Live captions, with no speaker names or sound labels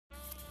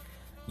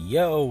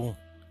Yo,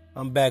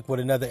 I'm back with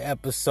another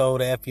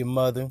episode of F Your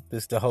Mother.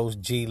 This is the host,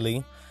 G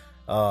Lee.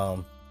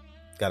 Um,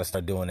 Gotta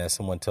start doing that.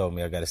 Someone told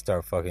me I gotta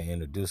start fucking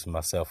introducing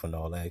myself and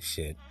all that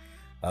shit.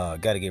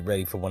 Gotta get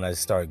ready for when I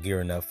start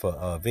gearing up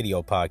for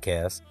video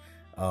podcasts.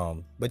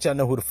 But y'all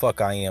know who the fuck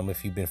I am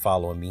if you've been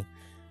following me.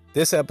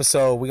 This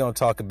episode we're gonna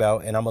talk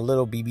about, and I'm a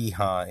little bit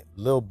behind.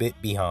 We're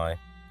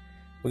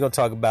gonna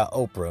talk about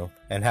Oprah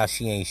and how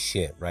she ain't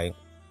shit, right?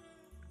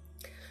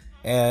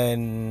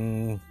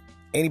 And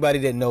anybody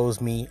that knows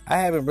me, I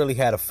haven't really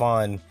had a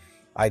fond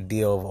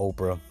idea of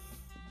Oprah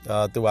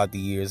throughout the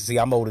years. See,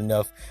 I'm old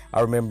enough. I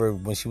remember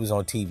when she was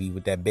on TV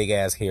with that big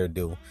ass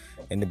hairdo,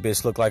 and the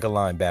bitch looked like a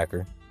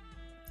linebacker.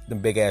 Them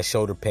big ass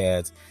shoulder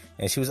pads,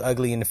 and she was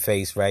ugly in the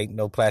face, right?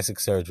 No plastic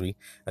surgery.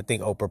 I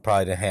think Oprah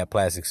probably didn't have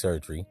plastic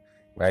surgery,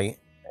 right?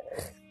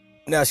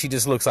 Now she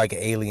just looks like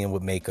an alien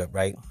with makeup,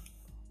 right?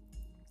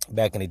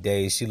 Back in the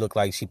days, she looked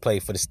like she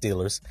played for the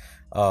Steelers.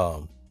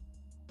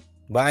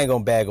 But I ain't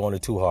gonna bag on her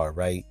too hard,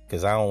 right?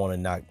 Because I don't want to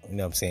knock, you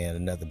know what I'm saying,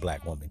 another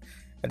black woman.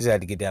 I just had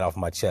to get that off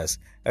my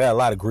chest. I got a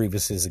lot of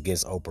grievances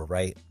against Oprah,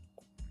 right?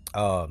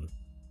 I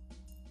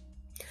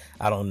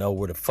don't know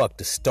where the fuck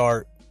to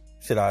start.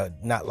 Should I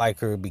not like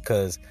her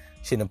because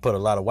she done put a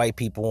lot of white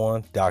people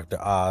on?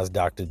 Dr. Oz,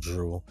 Dr.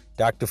 Drew,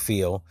 Dr.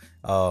 Phil.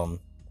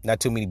 Not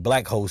too many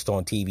black hosts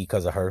on TV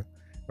because of her,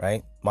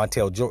 right?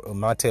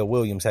 Montel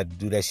Williams had to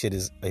do that shit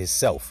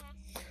himself.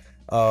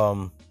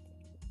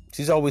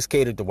 She's always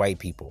catered to white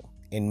people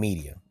in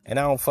media, and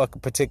I don't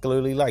fucking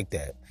particularly like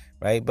that,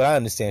 right? But I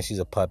understand she's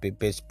a puppet.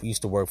 Bitch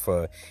used to work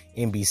for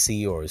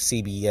NBC or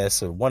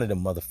CBS or one of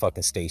them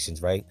motherfucking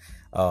stations, right?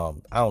 I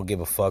don't give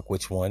a fuck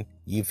which one.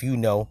 If you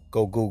know,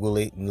 go Google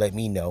it and let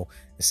me know,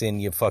 and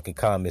send your fucking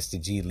comments to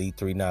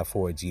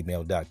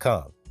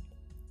glee394@gmail.com.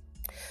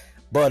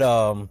 But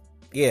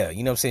yeah,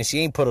 you know what I'm saying? She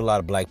ain't put a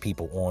lot of black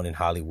people on in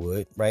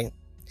Hollywood, right?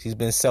 She's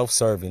been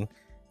self-serving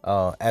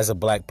as a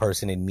black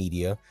person in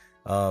media.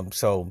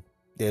 So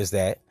there's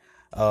that.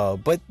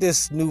 But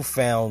this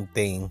newfound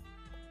thing,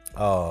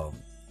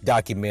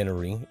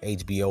 documentary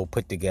HBO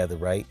put together,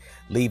 right?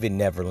 Leaving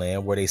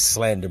Neverland, where they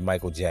slander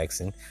Michael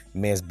Jackson. The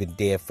man's been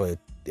dead for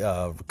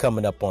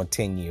coming up on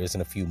 10 years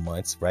in a few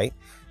months, right?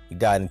 He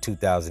died in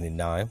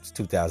 2009. It's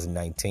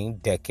 2019.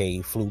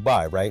 Decade flew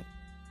by, right?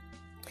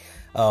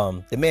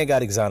 The man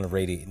got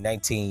exonerated in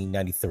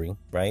 1993,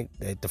 right?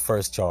 At the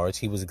first charge.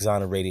 He was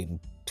exonerated in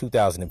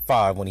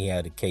 2005 when he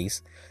had a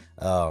case.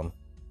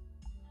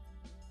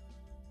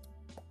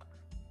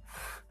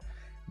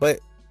 But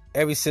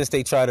ever since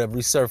they try to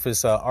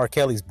resurface R.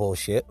 Kelly's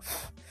bullshit,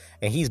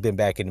 and he's been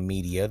back in the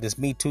media, this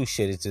Me Too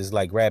shit is just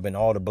like grabbing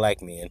all the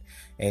black men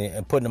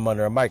and putting them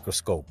under a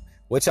microscope,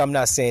 which I'm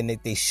not saying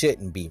that they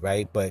shouldn't be,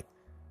 right? But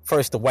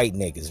first the white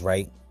niggas,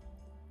 right?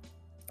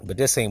 But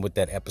this ain't what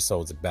that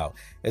episode's about.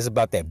 It's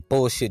about that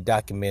bullshit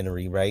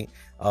documentary, right?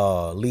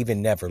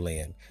 Leaving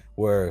Neverland,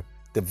 where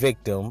the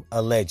victim,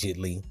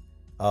 allegedly,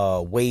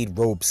 Wade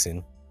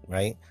Robeson,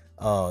 right?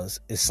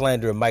 Is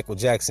slandering Michael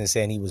Jackson,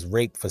 saying he was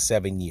raped for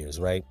 7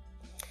 years, right?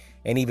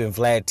 And even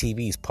Vlad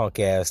TV's punk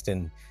ass,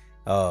 and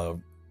I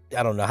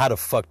don't know how the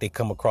fuck they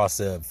come across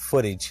the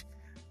footage,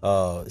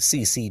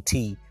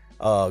 CCT,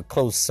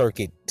 closed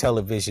circuit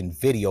television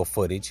video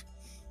footage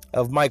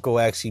of Michael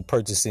actually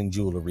purchasing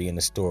jewelry in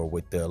the store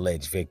with the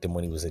alleged victim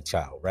when he was a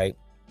child, right?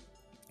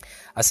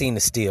 I seen the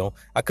steal.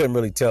 I couldn't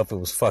really tell if it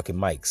was fucking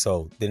Mike,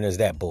 so then there's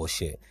that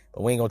bullshit.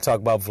 But we ain't gonna talk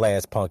about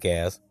Vlad's punk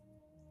ass.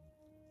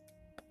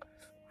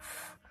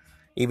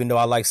 Even though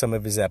I like some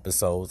of his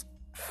episodes,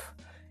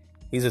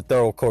 he's a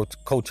thorough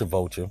culture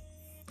vulture.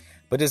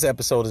 But this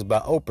episode is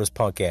about Oprah's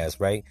punk ass,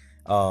 right?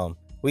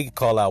 We can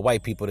call out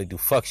white people that do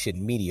fuck shit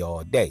in media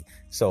all day.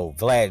 So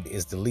Vlad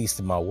is the least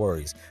of my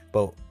worries.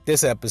 But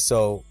this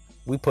episode,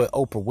 we put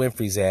Oprah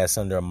Winfrey's ass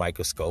under a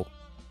microscope,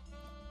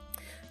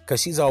 because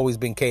she's always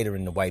been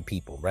catering to white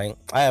people, right?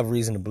 I have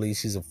reason to believe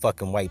she's a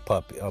fucking white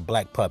puppet, or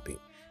black puppet,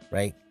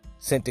 right?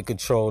 Sent to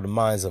control the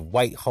minds of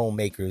white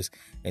homemakers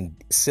and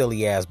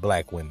silly ass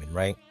black women,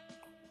 right?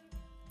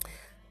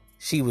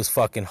 She was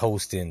fucking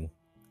hosting,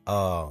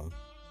 I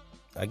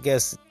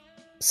guess,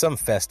 some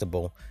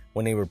festival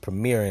when they were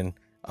premiering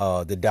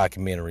the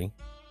documentary,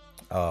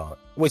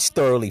 which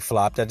thoroughly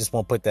flopped. I just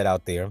want to put that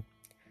out there.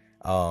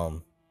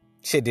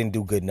 Shit didn't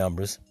do good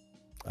numbers.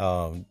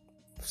 So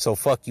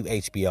fuck you,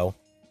 HBO.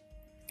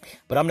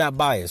 But I'm not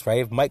biased, right?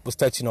 If Mike was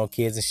touching on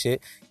kids and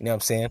shit, you know what I'm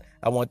saying?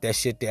 I want that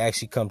shit to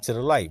actually come to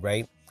the light,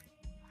 right?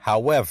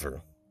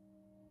 However,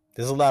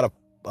 there's a lot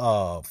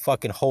of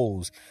fucking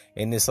holes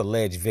in this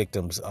alleged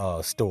victim's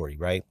story,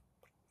 right?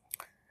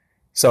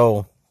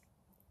 So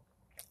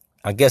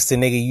I guess the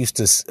nigga used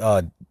to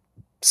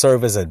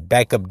serve as a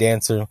backup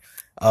dancer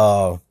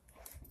for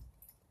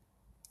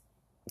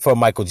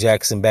Michael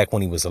Jackson back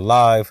when he was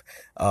alive.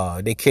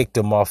 They kicked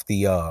him off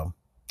the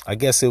I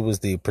guess it was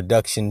the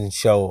production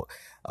show,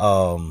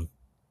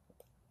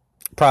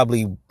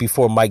 probably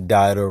before Mike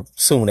died or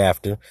soon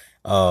after.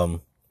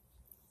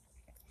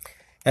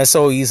 And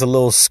so he's a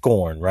little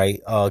scorned, right?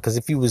 Because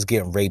if you was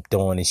getting raped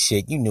on and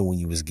shit, you knew when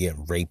you was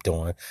getting raped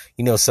on.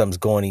 You know something's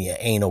going in your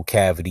anal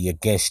cavity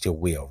against your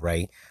will,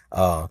 right?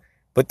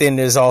 But then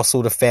there's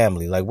also the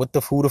family. Like,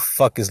 who the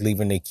fuck is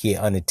leaving their kid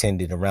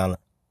unattended around?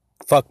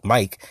 Fuck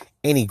Mike,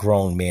 any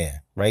grown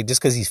man, right? Just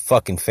because he's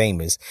fucking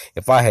famous.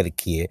 If I had a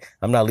kid,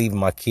 I'm not leaving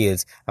my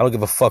kids. I don't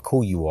give a fuck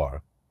who you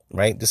are,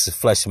 right? This is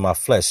flesh in my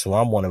flesh, so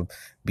I want to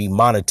be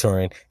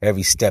monitoring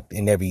every step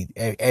in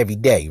every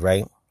day,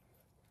 right?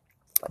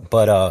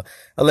 But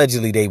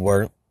allegedly they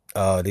weren't.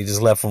 They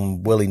just left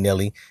him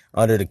willy-nilly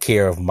under the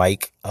care of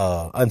Mike,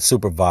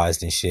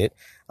 unsupervised and shit.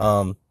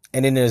 And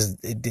then there's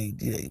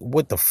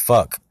what the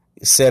fuck?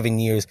 7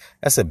 years?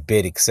 That's a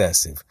bit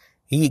excessive.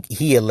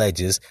 He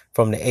alleges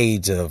from the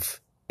age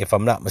of, if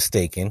I'm not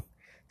mistaken,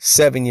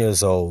 7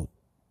 years old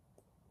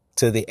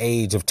to the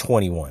age of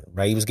 21,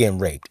 right? He was getting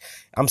raped.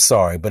 I'm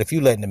sorry, but if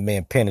you letting a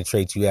man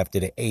penetrate you after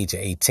the age of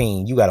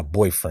 18, you got a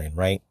boyfriend,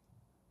 right?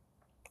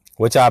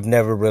 Which I've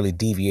never really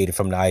deviated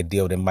from the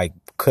ideal that Mike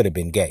could have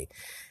been gay.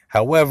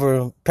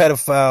 However,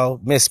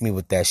 pedophile missed me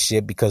with that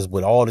shit, because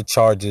with all the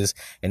charges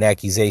and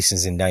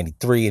accusations in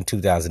 93 and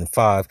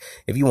 2005,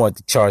 if you wanted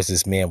to charge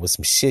this man with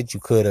some shit,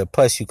 you could have.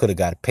 Plus, you could have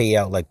got a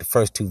payout like the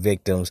first two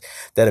victims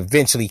that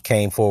eventually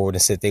came forward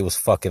and said they was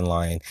fucking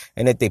lying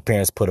and that their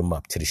parents put them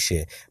up to the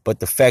shit.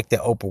 But the fact that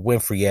Oprah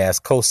Winfrey ass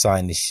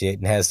co-signed this shit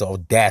and has the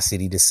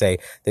audacity to say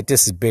that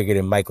this is bigger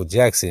than Michael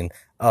Jackson,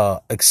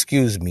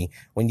 excuse me,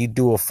 when you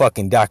do a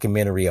fucking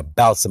documentary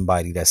about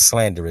somebody that's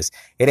slanderous,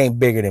 it ain't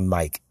bigger than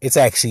Mike. It's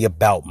actually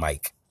about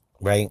Mike,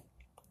 right?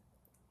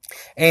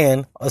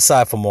 And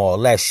aside from all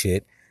that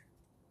shit,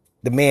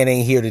 the man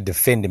ain't here to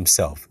defend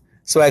himself.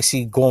 So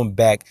actually going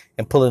back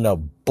and pulling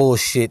up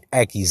bullshit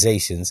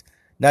accusations,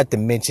 not to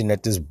mention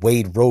that this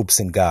Wade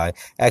Robeson guy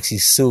actually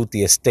sued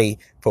the estate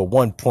for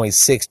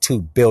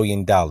 $1.62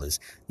 billion.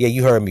 Yeah,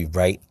 you heard me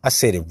right. I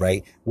said it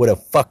right. With a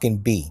fucking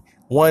B.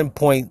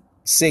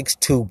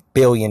 $1.62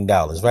 billion,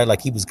 right?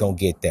 Like he was gonna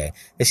get that.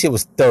 That shit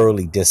was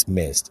thoroughly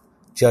dismissed.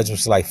 Judge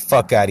was like,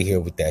 fuck out of here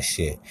with that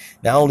shit.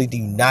 Not only do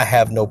you not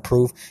have no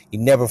proof, you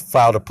never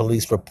filed a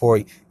police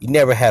report, you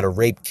never had a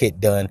rape kit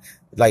done.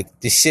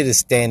 Like, this shit is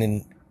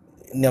standing,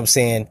 you know what I'm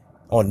saying,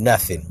 on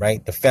nothing,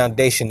 right? The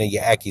foundation of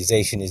your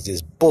accusation is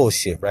just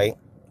bullshit, right?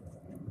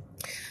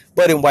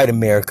 But in white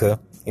America,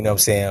 you know what I'm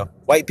saying,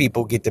 white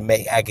people get to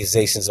make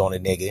accusations on a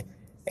nigga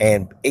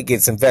and it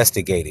gets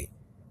investigated.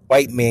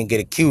 White men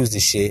get accused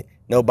of shit.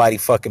 Nobody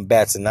fucking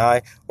bats an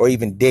eye or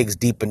even digs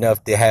deep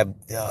enough to have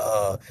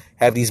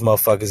these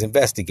motherfuckers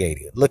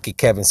investigated. Look at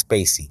Kevin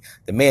Spacey.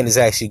 The man is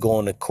actually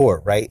going to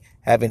court, right?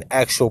 Having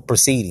actual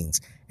proceedings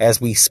as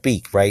we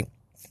speak, right?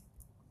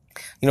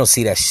 You don't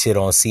see that shit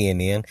on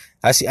CNN.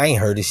 I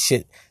ain't heard this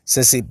shit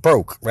since it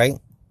broke, right?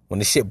 When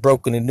the shit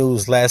broke in the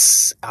news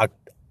last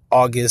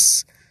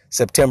August,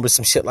 September,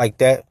 some shit like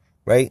that,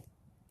 right?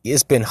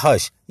 It's been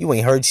hushed. You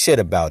ain't heard shit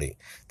about it.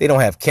 They don't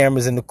have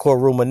cameras in the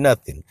courtroom or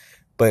nothing.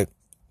 But,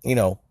 you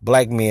know,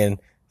 black men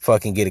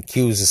fucking get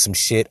accused of some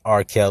shit.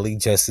 R. Kelly,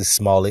 Justice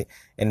Smollett,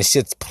 and the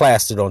shit's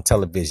plastered on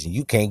television.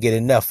 You can't get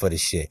enough of the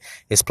shit.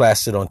 It's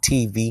plastered on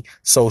TV,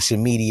 social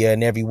media,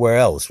 and everywhere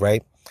else,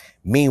 right?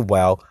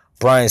 Meanwhile,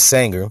 Bryan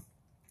Singer,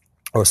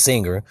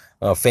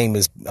 a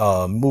famous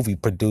movie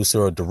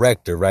producer or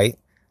director, right?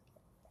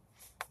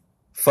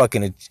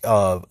 Fucking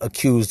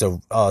accused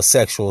of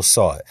sexual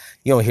assault.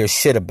 You don't hear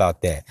shit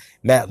about that.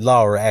 Matt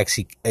Lauer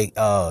actually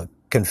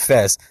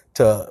confessed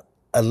to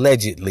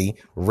allegedly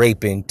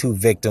raping two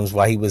victims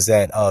while he was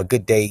at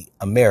Good Day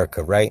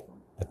America, right?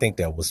 I think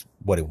that was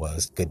what it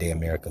was, Good Day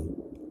America.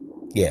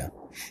 Yeah,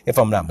 if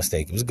I'm not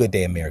mistaken, it was Good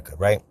Day America,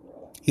 right?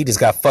 He just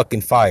got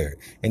fucking fired,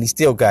 and he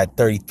still got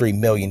 $33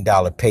 million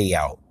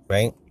payout,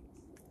 right?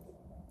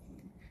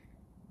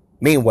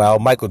 Meanwhile,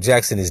 Michael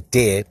Jackson is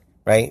dead,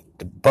 right?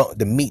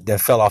 The meat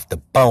that fell off the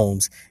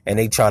bones, and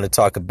they trying to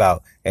talk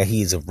about that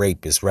he's a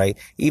rapist, right?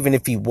 Even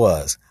if he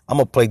was, I'm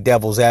gonna play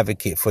devil's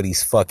advocate for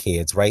these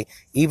fuckheads, right?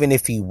 Even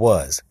if he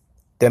was,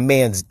 the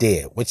man's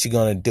dead. What you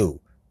gonna do,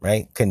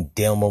 right?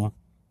 Condemn him,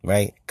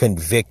 right?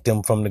 Convict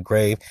him from the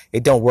grave.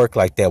 It don't work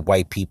like that,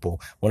 white people.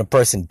 When a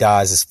person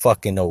dies, it's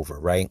fucking over,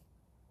 right?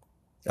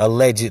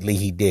 Allegedly,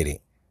 he did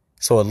it.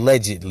 So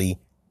allegedly,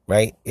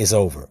 right, it's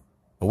over.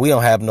 But we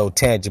don't have no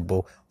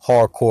tangible,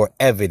 hardcore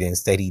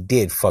evidence that he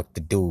did fuck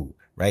the dude,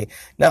 right?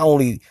 Not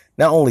only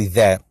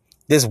that,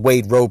 this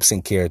Wade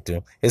Robeson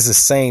character is the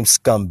same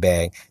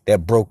scumbag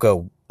that broke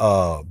up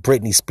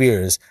Britney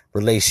Spears'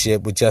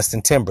 relationship with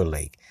Justin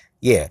Timberlake.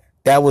 Yeah,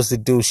 that was the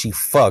dude she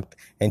fucked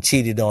and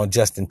cheated on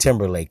Justin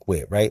Timberlake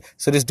with, right?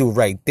 So this dude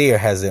right there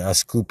has an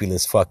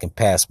unscrupulous fucking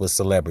past with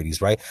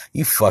celebrities, right?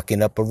 You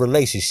fucking up a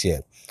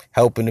relationship,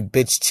 helping the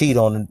bitch cheat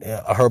on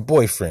her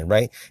boyfriend,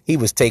 right? He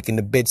was taking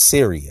the bitch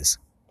serious.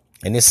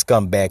 And this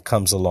scumbag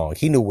comes along.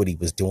 He knew what he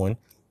was doing.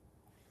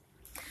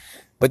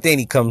 But then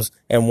he comes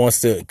and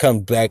wants to come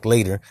back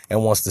later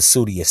and wants to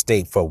sue the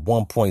estate for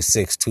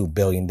 $1.62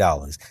 billion.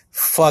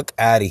 Fuck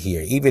out of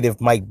here. Even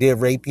if Mike did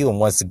rape you, and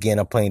once again,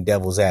 I'm playing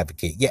devil's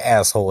advocate, your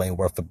asshole ain't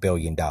worth $1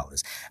 billion. I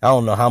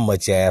don't know how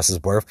much your ass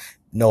is worth.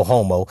 no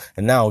homo,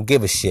 and I don't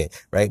give a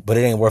shit, right? But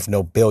it ain't worth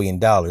no $1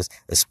 billion,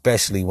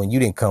 especially when you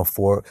didn't come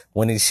forward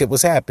when this shit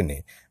was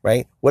happening,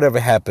 right? Whatever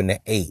happened to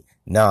 8,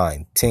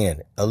 9,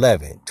 10,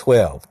 11,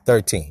 12,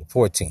 13,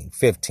 14,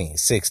 15,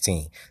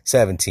 16,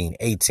 17,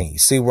 18.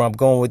 See where I'm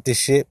going with this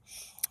shit?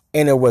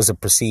 And there was a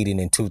proceeding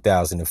in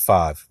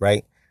 2005,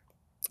 right?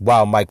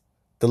 While Mike,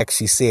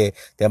 she said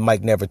that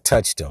Mike never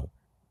touched him.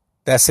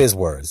 That's his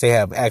words. They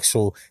have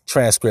actual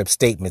transcript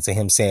statements of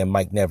him saying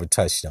Mike never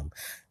touched him,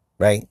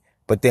 right?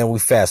 But then we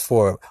fast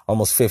forward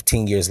almost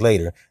 15 years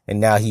later, and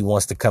now he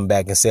wants to come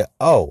back and say,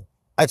 oh,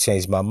 I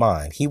changed my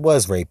mind. He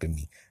was raping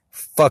me.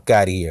 Fuck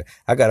out of here.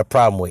 I got a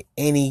problem with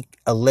any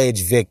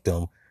alleged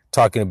victim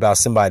talking about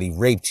somebody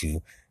raped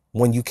you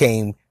when you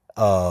came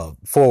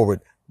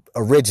forward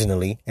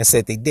originally and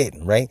said they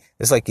didn't, right?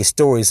 It's like your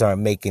stories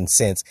aren't making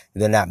sense.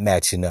 They're not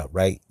matching up,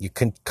 right? You're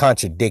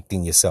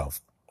contradicting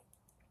yourself.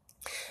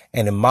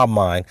 And in my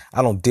mind,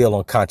 I don't deal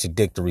on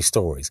contradictory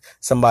stories.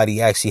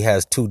 Somebody actually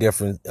has two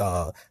different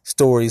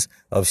stories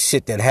of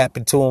shit that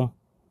happened to them.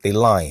 They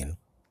lying.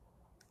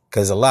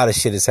 Because a lot of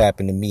shit has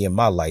happened to me in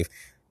my life.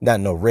 Not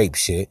no rape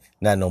shit,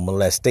 not no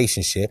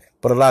molestation shit,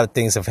 but a lot of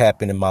things have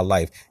happened in my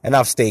life. And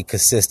I've stayed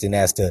consistent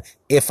as to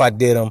if I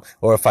did them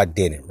or if I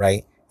didn't,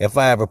 right? If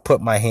I ever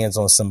put my hands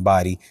on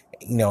somebody,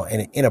 in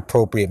an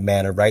inappropriate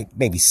manner, right?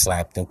 Maybe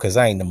slapped them because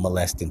I ain't the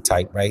molesting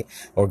type, right?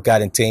 Or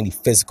got into any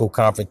physical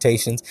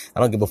confrontations. I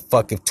don't give a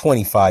fuck if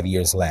 25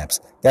 years lapse.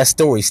 That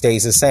story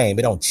stays the same.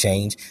 It don't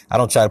change. I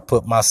don't try to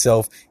put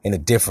myself in a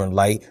different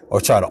light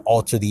or try to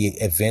alter the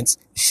events.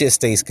 Shit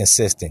stays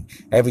consistent.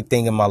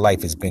 Everything in my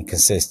life has been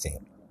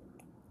consistent.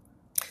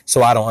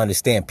 So I don't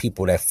understand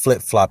people that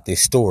flip-flop their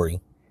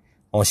story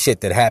on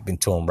shit that happened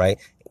to him, right?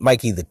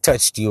 Mike either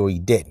touched you or he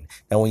didn't.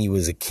 And when you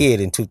was a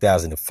kid in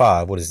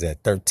 2005, what is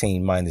that?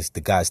 13 minus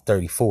the guy's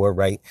 34,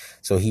 right?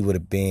 So he would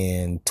have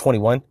been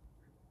 21.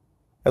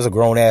 That's a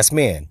grown ass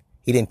man.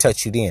 He didn't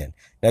touch you then.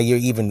 Now you're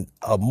even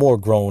a more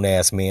grown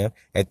ass man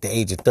at the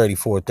age of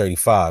 34,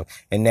 35.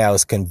 And now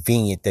it's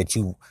convenient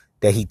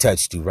that he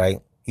touched you, right?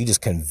 You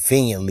just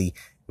conveniently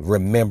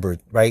remembered,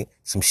 right?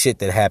 Some shit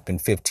that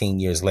happened 15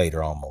 years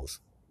later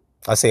almost.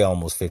 I say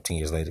almost 15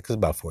 years later because it's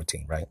about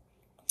 14, right?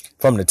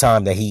 From the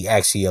time that he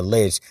actually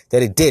alleged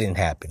that it didn't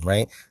happen,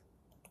 right?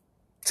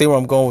 See where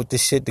I'm going with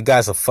this shit? The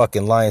guy's a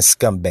fucking lying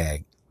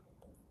scumbag.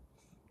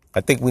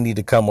 I think we need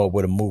to come up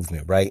with a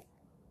movement, right?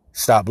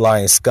 Stop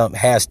lying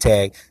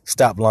hashtag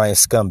stop lying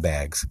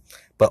scumbags.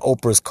 But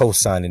Oprah's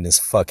co-signing this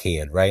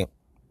fuckhead, right?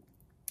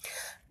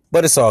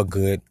 But it's all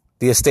good.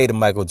 The estate of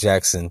Michael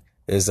Jackson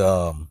is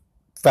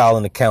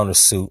filing a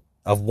countersuit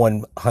of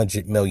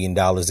 $100 million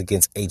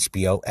against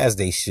HBO, as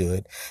they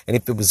should. And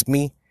if it was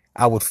me,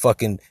 I would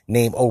fucking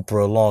name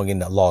Oprah along in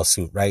the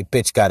lawsuit, right?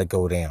 Bitch gotta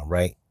go down,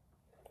 right?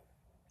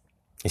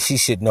 And she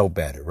should know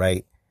better,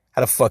 right?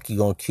 How the fuck you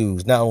gonna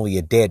accuse not only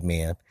a dead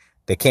man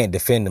that can't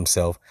defend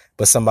himself,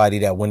 but somebody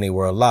that when they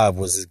were alive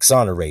was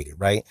exonerated,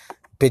 right?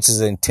 Bitch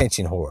is an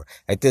intention whore.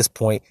 At this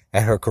point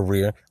at her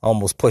career,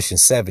 almost pushing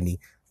 70,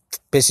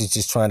 bitch is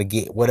just trying to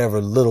get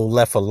whatever little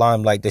left of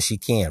limelight that she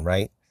can,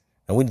 right?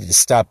 And we need to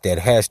stop that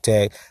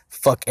hashtag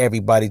fuck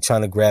everybody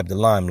trying to grab the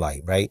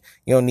limelight, right?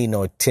 You don't need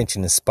no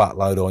attention and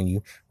spotlight on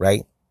you,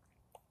 right?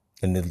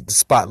 And the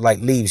spotlight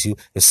leaves you,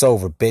 it's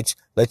over, bitch.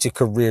 Let your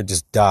career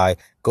just die.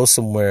 Go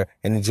somewhere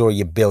and enjoy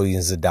your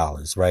billions of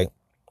dollars, right?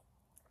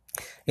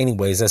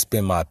 Anyways, that's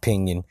been my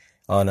opinion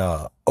on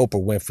Oprah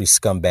Winfrey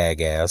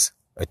scumbag ass,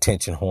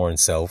 attention whore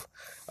self.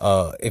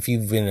 If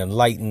you've been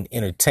enlightened,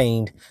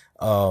 entertained,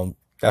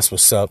 that's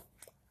what's up.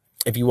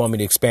 If you want me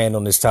to expand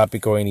on this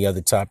topic or any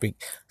other topic,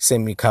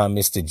 send me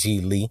comments to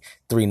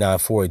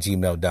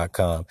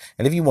glee394@gmail.com.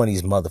 And if you want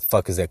these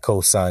motherfuckers that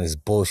co-sign this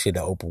bullshit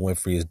that Oprah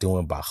Winfrey is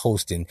doing by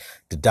hosting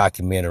the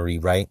documentary,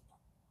 right?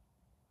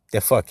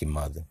 Then fuck your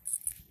mother.